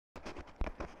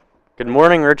Good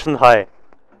morning, Richland High.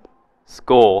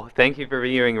 School, thank you for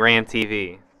viewing RAM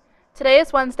TV. Today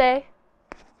is Wednesday.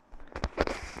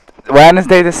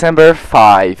 Wednesday, December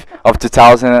 5 of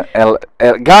 2000.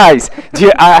 Guys,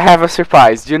 I have a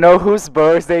surprise. Do you know whose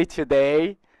birthday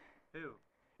today? Who?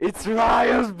 It's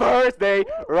Ryan's birthday.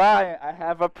 Ryan, I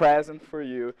have a present for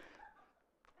you.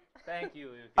 Thank you,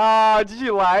 Lucy. Did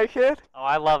you like it? Oh,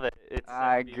 I love it. It's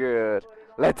Good.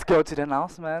 Let's go to the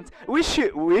announcements. We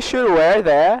should wear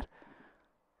that.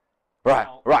 Right.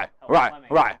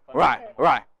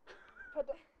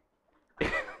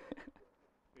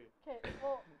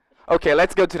 Okay,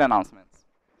 let's go to the announcements.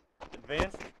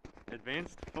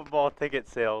 Advanced football ticket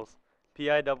sales.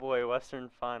 PIAA Western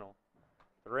Final.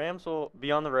 The Rams will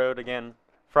be on the road again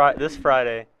this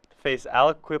Friday to face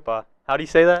Aliquippa. How do you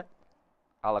say that?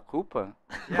 A la culpa?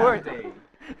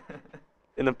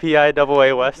 In the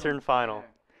PIAA Western Final.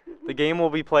 The game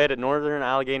will be played at Northern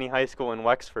Allegheny High School in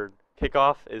Wexford.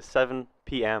 Kickoff is 7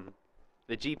 p.m.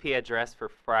 The GP address for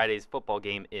Friday's football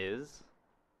game is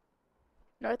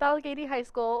North Allegheny High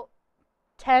School,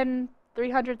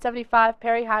 10375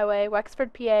 Perry Highway,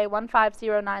 Wexford, PA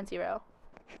 15090.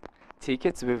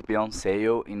 Tickets will be on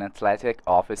sale in athletic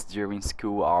office during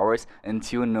school hours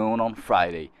until noon on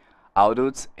Friday.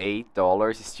 Adults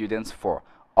 $8, students $4.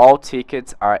 All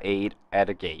tickets are $8 at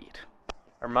the gate.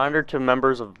 A reminder to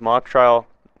members of mock trial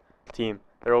team.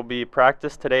 There will be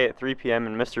practice today at 3 p.m.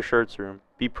 in Mr. Shirt's room.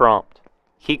 Be prompt.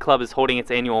 Key Club is holding its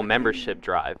annual membership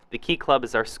drive. The Key Club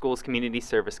is our school's community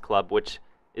service club, which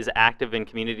is active in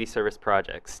community service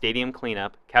projects, stadium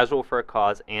cleanup, Casual for a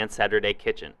Cause, and Saturday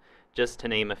Kitchen, just to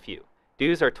name a few.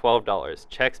 Dues are $12.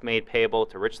 Checks made payable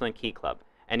to Richland Key Club.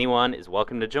 Anyone is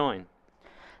welcome to join.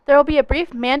 There will be a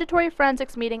brief mandatory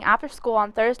forensics meeting after school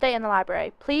on Thursday in the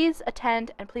library. Please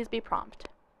attend and please be prompt.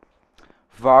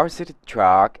 Varsity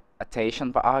track,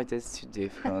 attention, this is too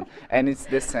different. And it's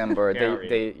December.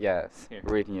 Here.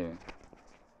 Reading you.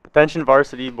 Attention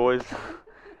varsity boys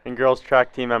and girls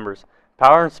track team members.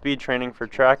 Power and speed training for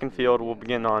track and field will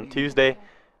begin on Tuesday,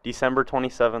 December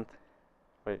 27th.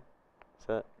 Wait, is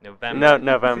that? November. No,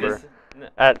 November.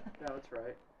 At That's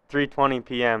right. 3:20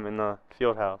 p.m. in the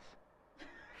field house.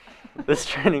 This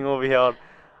training will be held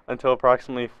until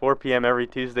approximately 4 p.m. every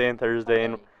Tuesday and Thursday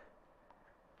and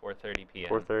 4:30 p.m.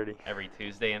 4:30. every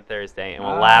Tuesday and Thursday, and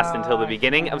will last until the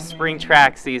beginning of spring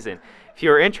track season. If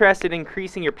you are interested in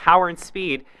increasing your power and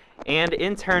speed, and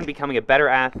in turn becoming a better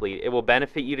athlete, it will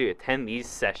benefit you to attend these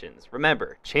sessions.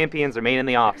 Remember, champions are made in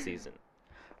the off-season.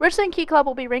 Richland Key Club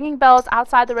will be ringing bells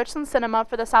outside the Richland Cinema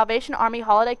for the Salvation Army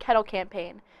Holiday Kettle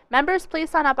Campaign. Members, please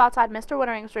sign up outside Mr.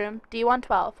 Wintering's room,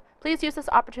 D112. Please use this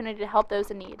opportunity to help those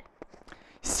in need.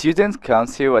 Student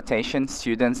Council, attention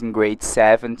students in grades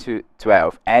 7 to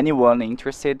 12. Anyone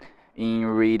interested in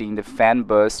reading the fan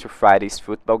bus to Friday's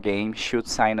football game should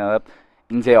sign up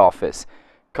in the office.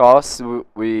 Cost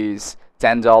is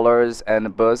 $10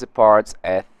 and bus departs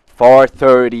at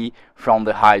 4:30 from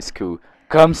the high school.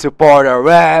 Come support our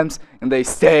Rams in the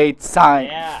state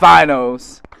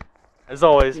finals. As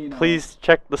always, please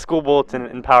check the school bulletin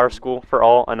in Power School for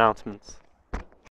all announcements.